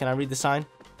this say? Can I read the sign?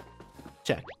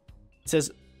 Check. It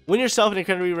says, win yourself an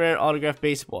incredibly rare autographed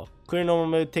baseball. Clear normal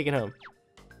mode, take it home.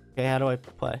 Okay, how do I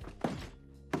play?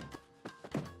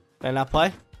 Can I not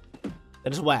play?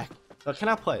 That is whack. So I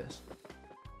cannot play this.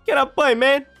 Cannot play,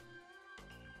 man!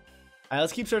 Alright,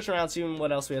 let's keep searching around, seeing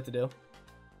what else we have to do.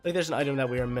 I think there's an item that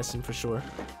we are missing for sure.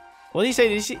 What did he say?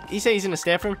 Did he say he's in the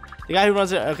staff room? The guy who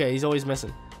runs it? Okay, he's always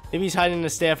missing. Maybe he's hiding in the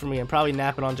staff room again, probably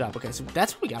napping on job. Okay, so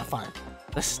that's what we gotta find.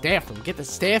 The staff room. Get the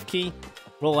staff key,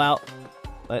 roll out.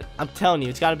 But I'm telling you,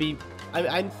 it's gotta be...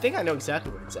 I think I know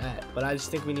exactly where it's at, but I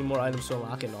just think we need more items to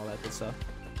unlock it and all that good stuff.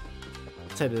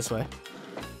 Let's head this way.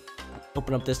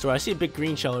 Open up this door. I see a big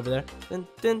green shell over there. Dun,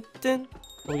 dun, dun.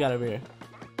 What we got over here?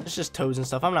 It's just toads and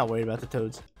stuff. I'm not worried about the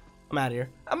toads. I'm out of here.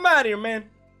 I'm out of here, man.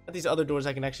 Got these other doors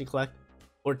I can actually collect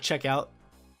or check out.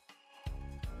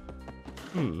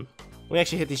 We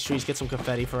actually hit these trees, get some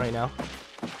confetti for right now.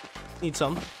 Need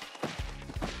some.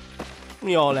 Give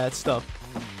me all that stuff.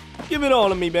 Give it all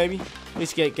to me, baby. At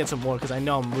least get some more, because I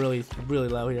know I'm really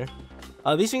low here.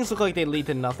 These things look like they lead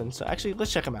to nothing, so actually,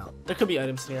 let's check them out. There could be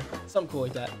items in here. Something cool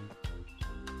like that.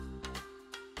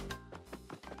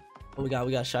 What we got?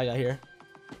 We got a Shy Guy here.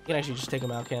 I can actually just take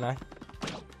him out, can't I?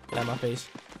 Get out of my face.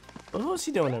 What's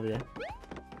he doing over here?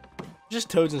 Just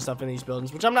toads and stuff in these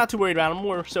buildings, which I'm not too worried about. I'm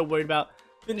more so worried about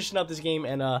finishing up this game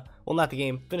and, well, not the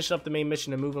game. Finishing up the main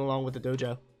mission and moving along with the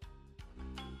dojo.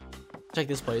 Check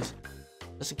this place.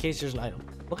 Just in case there's an item.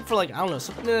 Looking for, like, I don't know,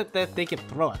 something that they can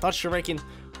throw. I thought Shuriken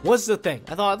was the thing.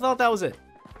 I thought that was it.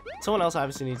 Someone else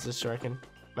obviously needs this Shuriken.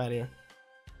 I'm out of here.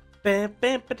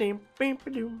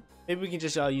 Maybe we can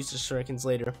just use the Shurikens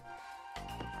later.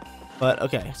 But,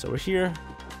 okay, so we're here.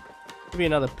 Maybe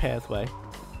another pathway.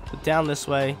 But down this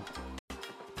way.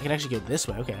 I can actually go this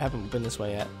way. Okay, I haven't been this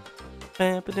way yet.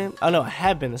 Oh, no, I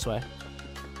have been this way.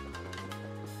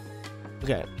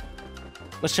 Okay.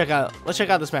 Let's check out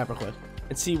this map real quick.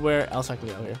 And see where else I can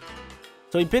go here.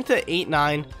 So we've been to 8,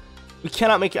 9. We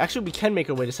cannot make it. Actually, we can make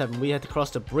our way to 7. We have to cross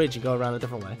the bridge and go around a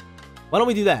different way. Why don't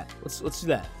we do that? Let's do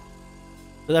that.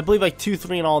 But I believe like 2,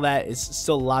 3, and all that is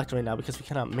still locked right now because we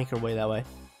cannot make our way that way.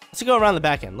 Let's go around the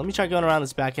back end. Let me try going around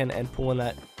this back end and pulling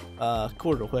that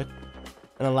cord real quick.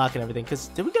 And unlocking everything. Because,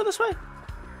 did we go this way?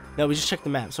 No, we just checked the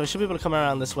map. So I should be able to come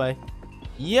around this way.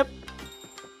 Yep.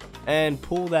 And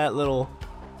pull that little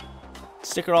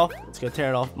sticker off. Let's go tear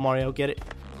it off. Mario, get it.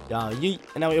 Yeet.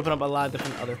 And now we open up a lot of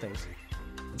different other things.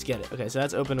 Let's get it. Okay, so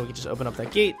that's open. We can just open up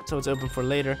that gate. So it's open for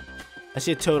later. I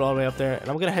see a toad all the way up there. And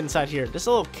I'm going to head inside here. This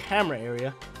little camera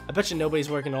area. I bet you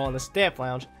nobody's working all in the staff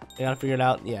lounge. I gotta figure it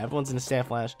out. Yeah, everyone's in the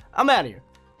staff lounge. I'm out of here.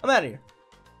 I'm out of here.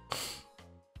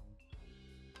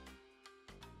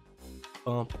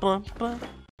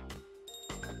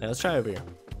 Yeah, let's try over here.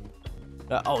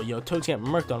 Oh, yo, toad's getting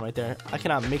murked on right there. I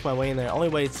cannot make my way in there. Only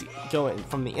way it's going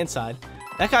from the inside.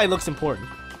 That guy looks important.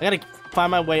 I gotta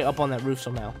find my way up on that roof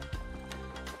somehow.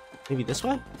 Maybe this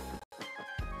way?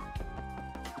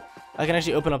 I can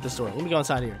actually open up this door. Let me go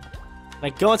inside here.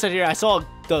 Like, go inside here. I saw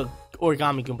the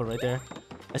origami Goomba right there.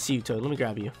 I see you, Toad. Let me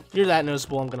grab you. If you're that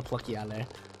noticeable, I'm gonna pluck you out of there.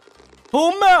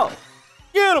 Pull him out!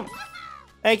 Get him!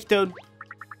 Thank you, Toad.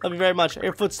 Love you very much. I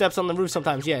hear footsteps on the roof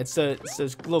sometimes. Yeah, it's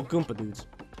those little Goomba dudes.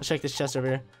 Let's check this chest over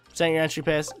here. Present your entry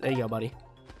pass. There you go, buddy.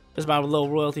 There's my little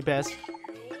royalty pass.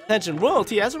 Attention,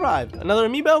 royalty has arrived. Another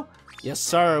amiibo? Yes,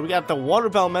 sir. We got the water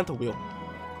elemental wheel.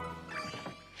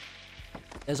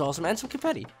 That's awesome. And some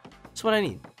confetti. That's what I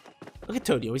need. Look at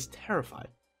Toad. He's terrified.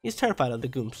 He's terrified of the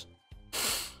Gooms.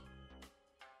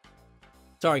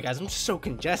 Sorry, guys. I'm just so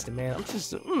congested, man. I'm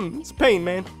just... it's pain,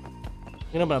 man.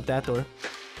 I'm gonna open up that door.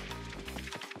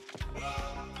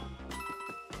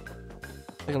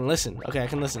 I can listen. Okay, I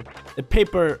can listen. The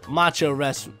paper macho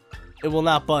rests. It will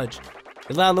not budge.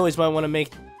 A loud noise might want to make...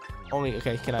 Only...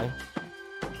 Okay, can I...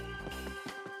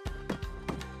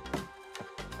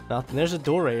 Nothing. There's a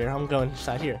door right here. I'm going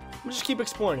inside here. We'll just keep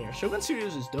exploring here. Shogun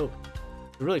Studios is dope.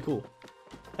 They're really cool.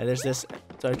 Hey, there's this.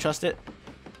 Do I trust it?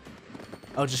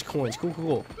 Oh, just coins. Cool,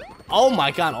 cool, cool. Oh my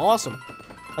god, awesome.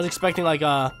 I was expecting like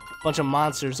a bunch of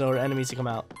monsters or enemies to come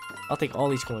out. I'll take all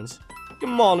these coins. Give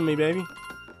them all to me, baby.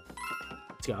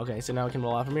 Let's go. Okay, so now we can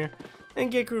roll out from here and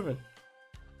get grooving.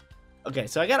 Okay,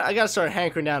 so I gotta start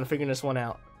hankering down and figuring this one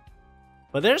out.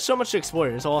 But there's so much to explore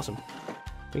here. It's awesome.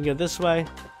 We can go this way.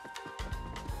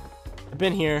 I've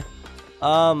been here.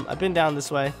 I've been down this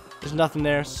way. There's nothing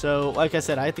there. So, like I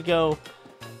said, I have to go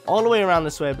all the way around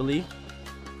this way, I believe.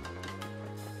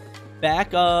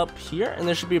 Back up here, and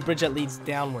there should be a bridge that leads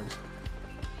downwards.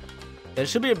 There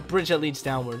should be a bridge that leads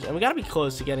downwards, and we gotta be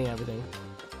close to getting everything.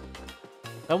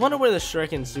 I wonder where the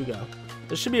shurikens do go.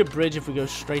 There should be a bridge if we go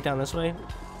straight down this way,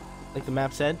 like the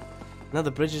map said. No,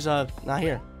 the bridge is not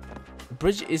here. The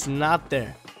bridge is not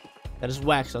there. That is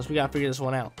whack, so we gotta figure this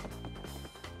one out.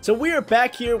 So we are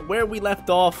back here where we left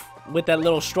off with that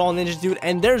little straw ninja dude,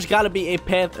 and there's got to be a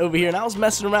path over here, and I was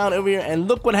messing around over here, and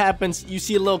look what happens. You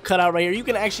see a little cutout right here. You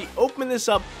can actually open this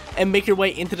up and make your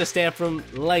way into the staff room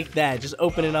like that, just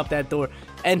opening up that door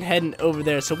and heading over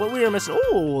there. So what we were missing,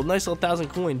 oh, nice little 1,000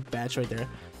 coin batch right there.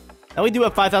 Now we do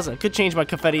have 5,000. I could change my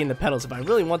confetti into petals if I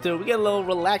really want to. We get a little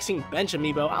relaxing bench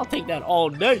amiibo. I'll take that all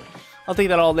day. I'll take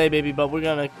that all day, baby. But we're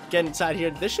gonna get inside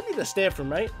here. This should be the staff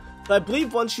room, right? So I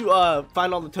believe once you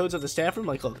find all the toads of the staff room,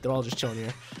 like look, they're all just chilling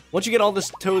here. Once you get all the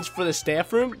toads for the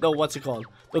staff room, they'll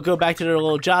They'll go back to their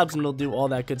little jobs and they'll do all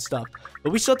that good stuff.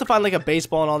 But we still have to find like a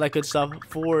baseball and all that good stuff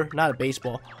for not a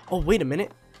baseball. Oh, wait a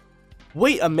minute.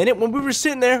 Wait a minute. When we were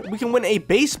sitting there, we can win a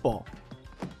baseball.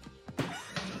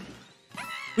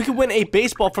 We can win a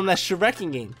baseball from that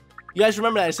Shuriken game. You guys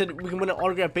remember that? I said we can win an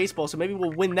autographed baseball, so maybe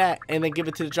we'll win that and then give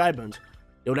it to the dry bones.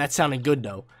 Yo, that sounded good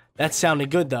though. That sounded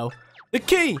good though. The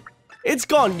key! It's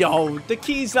gone, yo! The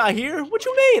key's not here? What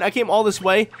you mean? I came all this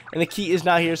way, and the key is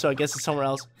not here, so I guess it's somewhere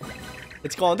else.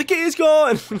 It's gone. The key is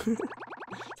gone!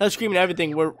 Stop screaming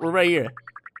everything. We're right here.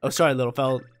 Oh, sorry, little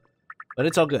fella. But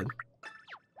it's all good.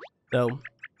 So,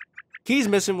 key's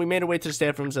missing. We made our way to the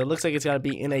staff room, so it looks like it's got to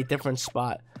be in a different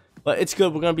spot. But it's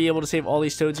good. We're going to be able to save all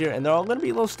these toads here, and they're all going to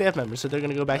be little staff members, so they're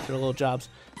going to go back to their little jobs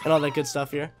and all that good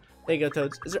stuff here. There you go,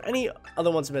 toads. Is there any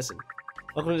other ones missing?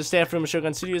 Welcome to the staff room of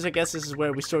Shogun Studios. I guess this is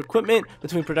where we store equipment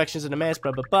between productions and the mass.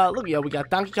 Blah, blah, blah. Look, yo, we got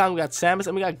Donkey Kong, we got Samus,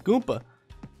 and we got Goomba.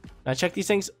 Can I check these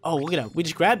things? Oh, look at that. We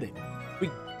just grabbed it. We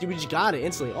just got it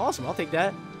instantly. Awesome. I'll take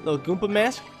that. Little Goomba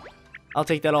mask. I'll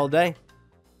take that all day.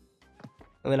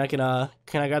 And then I can I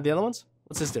grab the other ones?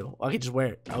 What's this do? Oh, I can just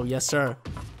wear it. Oh, yes, sir.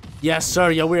 Yes,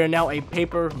 sir. Yo, we are now a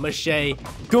paper mache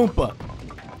Goomba.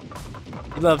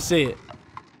 You love to see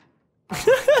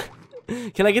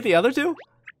it. Can I get the other two?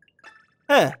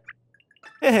 Huh.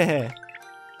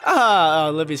 Ah,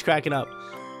 Olivia's cracking up.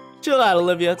 Chill out,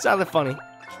 Olivia. It's not that funny.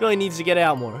 She really needs to get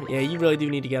out more. Yeah, you really do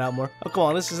need to get out more. Oh, come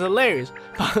on. This is hilarious.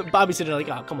 Bobby's sitting there like,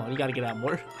 oh, come on. You got to get out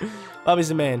more. Bobby's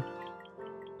the man.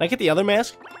 Can I get the other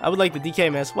mask? I would like the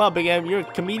DK mask. Wow, Big M, you're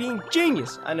a comedian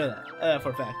genius. I know that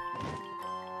for a fact.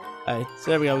 Alright,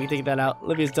 so there we go. We can take that out.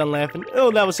 Olivia's done laughing.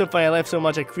 Oh, that was so funny. I laughed so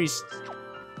much I creased.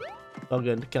 Oh,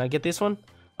 good. Can I get this one?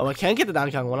 Oh, I can't get the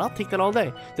Donkey Kong one. I'll take that all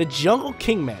day. The Jungle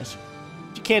King mask.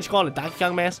 You can't call it a Donkey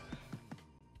Kong mask.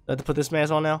 I have to put this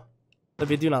mask on now.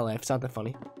 Olivia, do not laugh. It's not that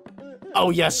funny. Oh,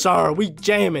 yes, sir. We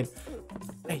jamming.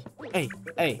 Hey.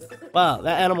 Wow,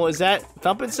 that animal, is that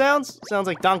thumping sounds? Sounds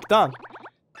like donk donk.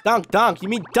 Donk donk. You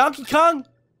mean Donkey Kong?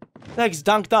 The heck is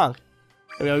donk donk?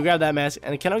 There we go. We grab that mask.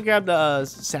 And can I grab the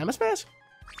Samus mask?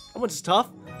 That one's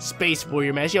tough. Space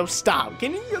Warrior mask. Yo, stop.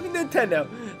 Can you, Nintendo?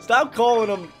 Stop calling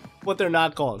them what they're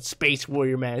not called. Space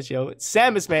Warrior mask, yo. It's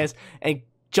Samus mask and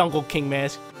Jungle King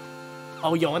mask.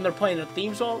 Oh, yo, and they're playing the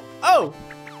theme song. Oh!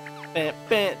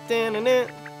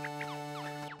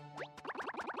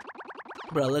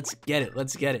 Bro, let's get it.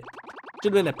 Let's get it.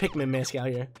 Should have been a Pikmin mask out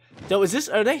here. So,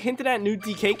 are they hinted at new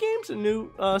DK games and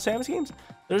new Samus games?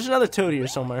 There's another Toad here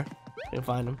somewhere. I can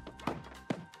find them. Are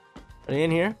they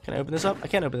in here? Can I open this up? I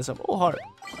can't open this up. Oh, heart.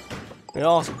 Very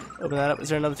awesome. Open that up. Is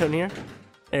there another Toad in here?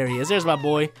 There he is. There's my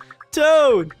boy.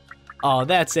 Toad! Oh,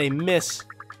 that's a miss.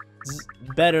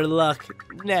 Better luck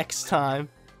next time.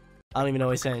 I don't even know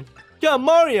what he's saying. Yo,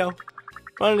 Mario!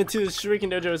 Running into the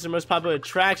Shuriken Dojo is the most popular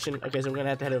attraction. Okay, so we're gonna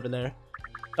have to head over there.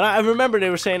 I remember they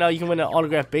were saying, oh, you can win an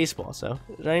autographed baseball. So,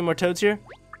 is there any more Toads here?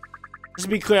 Just to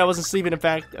be clear, I wasn't sleeping, in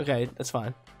fact. Okay, that's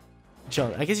fine.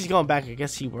 Chilling. I guess he's going back. I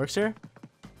guess he works here.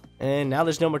 And now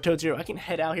there's no more Toads here. I can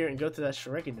head out here and go to that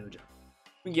Shuriken Dojo.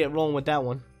 We can get rolling with that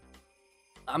one.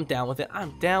 I'm down with it.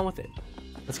 I'm down with it.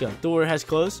 Let's go. Door has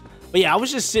closed. But yeah, I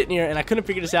was just sitting here and I couldn't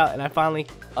figure this out. And I finally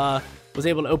was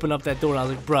able to open up that door. I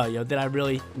was like, bro, yo, did I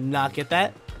really not get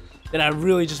that? Did I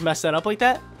really just mess that up like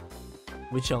that?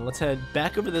 We chill. Let's head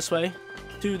back over this way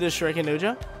to the Shuriken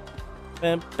Dojo.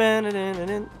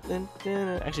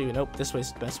 Actually, nope. This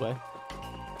way's the best way.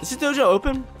 Is this dojo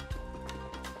open?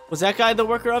 Was that guy the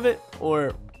worker of it,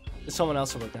 or is someone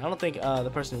else the worker? I don't think the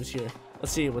person who's here.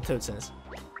 Let's see what Toad says.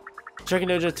 Shuriken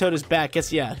Dojo, Toad is back.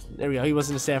 Guess yeah. There we go. He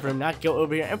wasn't a staff room. Now go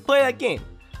over here and play that game.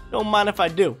 Don't mind if I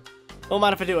do. Don't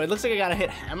mind if I do. It looks like I gotta hit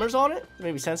hammers on it to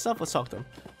maybe send stuff. Let's talk to him.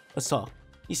 Let's talk.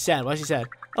 He's sad. Why is he sad?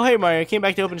 Oh, hey, Mario. I came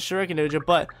back to open the Shuriken Dojo,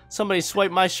 but somebody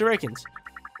swiped my Shurikens.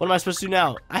 What am I supposed to do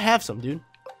now? I have some, dude.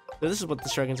 So this is what the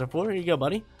Shurikens are for. Here you go,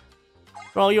 buddy.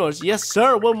 They're all yours. Yes,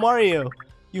 sir. Well, Mario,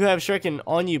 you have Shuriken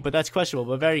on you, but that's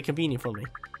questionable, but very convenient for me.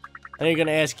 I know you're going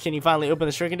to ask, can you finally open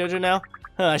the Shuriken Dojo now?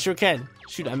 Huh, I sure can.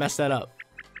 Shoot, I messed that up.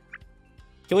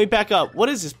 Can we back up? What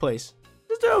is this place?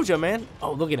 This dojo, man.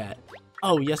 Oh, look at that.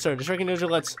 Oh, yes, sir. The Shuriken Dojo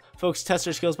lets folks test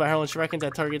their skills by hurling Shurikens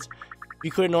at targets. If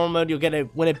you clear normal mode, you'll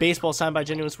win a baseball signed by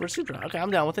genuine sports super. Okay,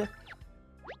 I'm down with it.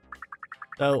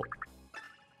 So,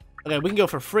 okay, we can go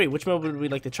for free. Which mode would we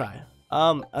like to try?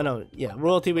 I know. Yeah,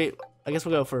 royalty. Wait, I guess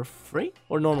we'll go for free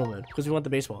or normal mode because we want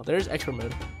the baseball. There's expert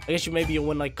mode. I guess you'll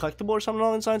win like collectible or something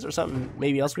along those lines, or something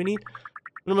maybe else we need.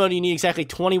 Normal mode, you need exactly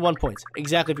 21 points.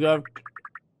 Exactly.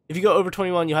 If you go over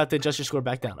 21, you'll have to adjust your score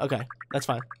back down. Okay, that's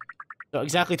fine. So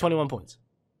exactly 21 points.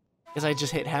 Guess I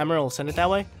just hit hammer. I'll send it that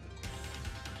way.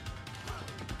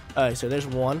 Alright, so there's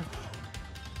one.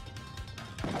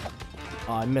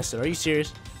 Oh, I missed it. Are you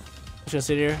serious? I'm just gonna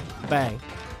sit here. Bang.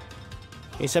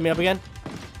 Can you set me up again?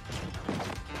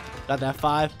 Got that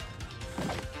 5.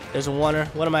 There's a 1-er.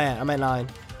 What am I at? I'm at 9.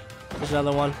 There's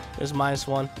another one. There's a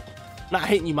 -1. I'm not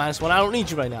hitting you, -1. I don't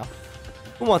need you right now.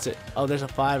 Who wants it? Oh, there's a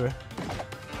 5-er.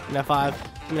 Give me that 5.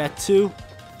 Give me that 2.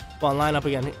 Come on, line up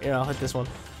again. Here, I'll hit this one.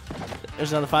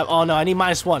 There's another 5. Oh, no, I need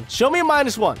 -1. Show me a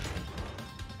 -1.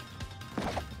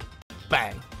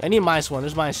 Bang. I need a -1.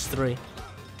 There's -3.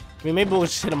 I mean, maybe we'll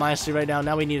just hit a -3 right now.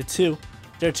 Now we need a 2. Is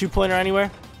there a 2-pointer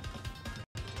anywhere?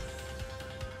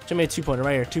 Show me a 2-pointer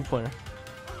right here. 2-pointer.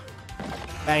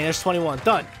 Bang, there's 21.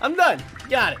 Done. I'm done.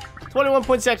 Got it. 21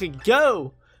 points exactly.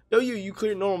 Go. Go you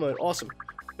cleared normal mode. Awesome.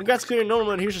 Congrats, clearing normal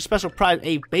mode. Here's your special prize.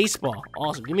 A baseball.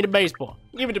 Awesome. Give me the baseball.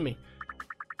 Give it to me.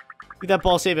 Get that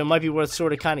ball safe. It might be worth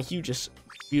sort of kind of huge. Just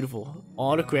beautiful.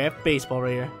 Autographed baseball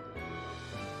right here.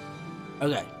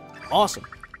 Okay. Awesome.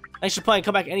 Thanks for playing.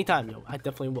 Come back anytime. Yo, I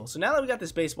definitely will. So now that we got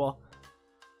this baseball,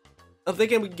 I'm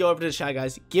thinking we can go over to the Shy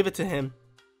Guys, give it to him,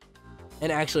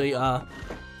 and actually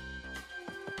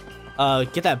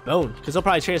get that bone, because they'll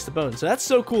probably trade us the bone. So that's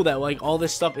so cool that like all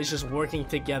this stuff is just working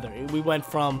together. We went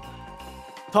from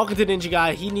talking to the ninja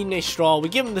guy, he needed a straw, we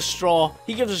give him the straw,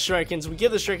 he gives us Shurikens, we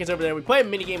give the Shurikens over there, we play a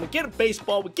mini game, we get a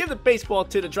baseball, we give the baseball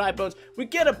to the dry bones, we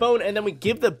get a bone, and then we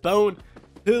give the bone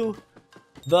to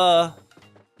the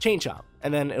chain chomp.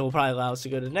 And then it will probably allow us to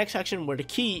go to the next section where the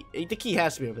key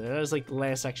has to be over there. That was like the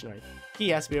last section, right? Key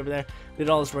has to be over there. Did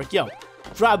all this work. Yo,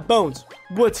 dry bones.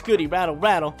 What's goody? Rattle,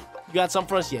 rattle. You got something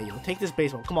for us? Yeah, yo. Take this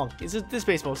baseball. Come on. This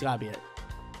baseball's gotta be it.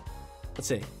 Let's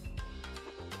see.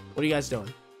 What are you guys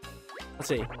doing? Let's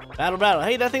see. Rattle, rattle.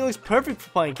 Hey, that thing looks perfect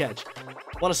for playing catch.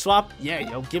 Want to swap? Yeah,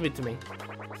 yo. Give it to me.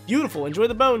 Beautiful. Enjoy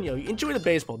the bone, yo. Enjoy the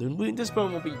baseball, dude. This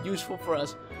bone will be useful for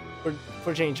us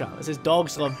for chain chomp. It says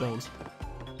dogs love bones.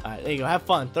 Alright, there you go. Have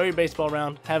fun. Throw your baseball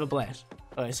around. Have a blast.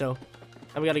 Okay, so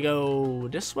now we gotta go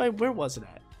this way. Where was it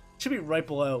at? It should be right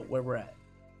below where we're at.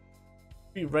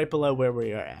 Be right below where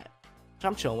we are at. Which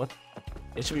I'm chilling with.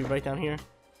 It should be right down here.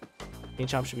 Chain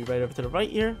chomp should be right over to the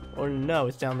right here. Or no,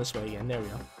 it's down this way again. There we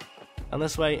go. Down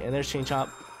this way, and there's chain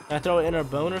chomp. Can I throw it in our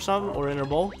bone or something? Or in our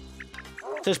bowl?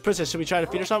 It says princess. Should we try to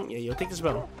feed her something? Yeah, yo, take this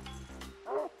bone.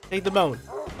 Take the bone.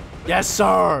 Yes,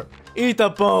 sir! Eat the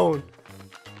bone!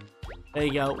 There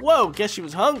you go. Whoa, guess she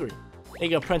was hungry. There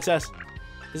you go, princess.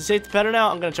 Is it safe to pet her now?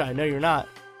 I'm gonna try. No, you're not.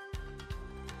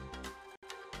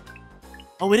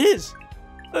 Oh, it is.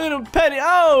 Look at him petting.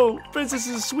 Oh, princess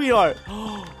is a sweetheart.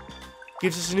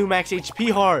 Gives us a new max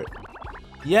HP heart.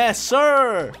 Yes,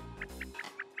 sir.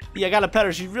 Yeah, I gotta pet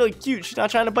her. She's really cute. She's not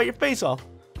trying to bite your face off.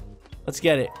 Let's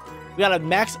get it. We got a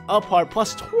max up heart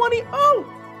plus 20.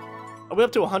 Oh, are we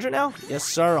up to 100 now? Yes,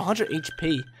 sir. 100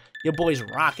 HP. Your boy's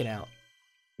rocking out.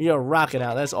 You're rocking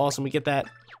out. That's awesome. We get that.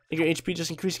 Did your HP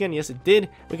just increase again? Yes, it did.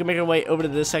 We can make our way over to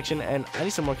this section, and I need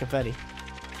some more confetti.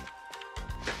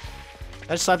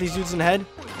 Can I just slap these dudes in the head?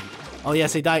 Oh,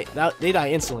 yes, they die. They die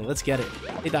instantly. Let's get it.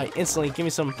 They die instantly. Give me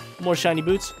some more shiny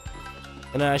boots.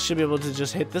 And then I should be able to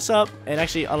just hit this up and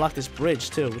actually unlock this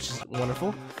bridge, too, which is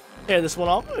wonderful. Tear this one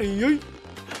off.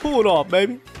 Pull it off,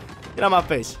 baby. Get out of my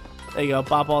face. There you go.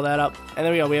 Pop all that up. And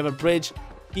there we go. We have a bridge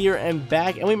here and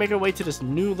back, and we make our way to this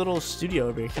new little studio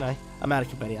over here. I'm out of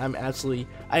confetti.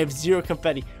 I have 0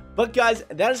 confetti. But guys,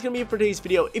 that is going to be it for today's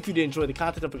video. If you did enjoy the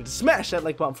content, don't forget to smash that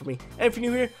like button for me. And if you're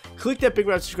new here, click that big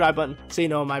red subscribe button so you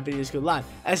know when my videos go live.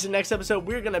 As the next episode,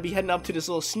 we're going to be heading up to this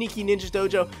little sneaky ninja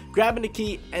dojo, grabbing the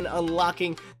key, and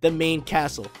unlocking the main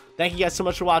castle. Thank you guys so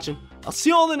much for watching. I'll see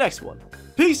you all in the next one.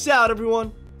 Peace out,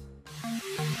 everyone.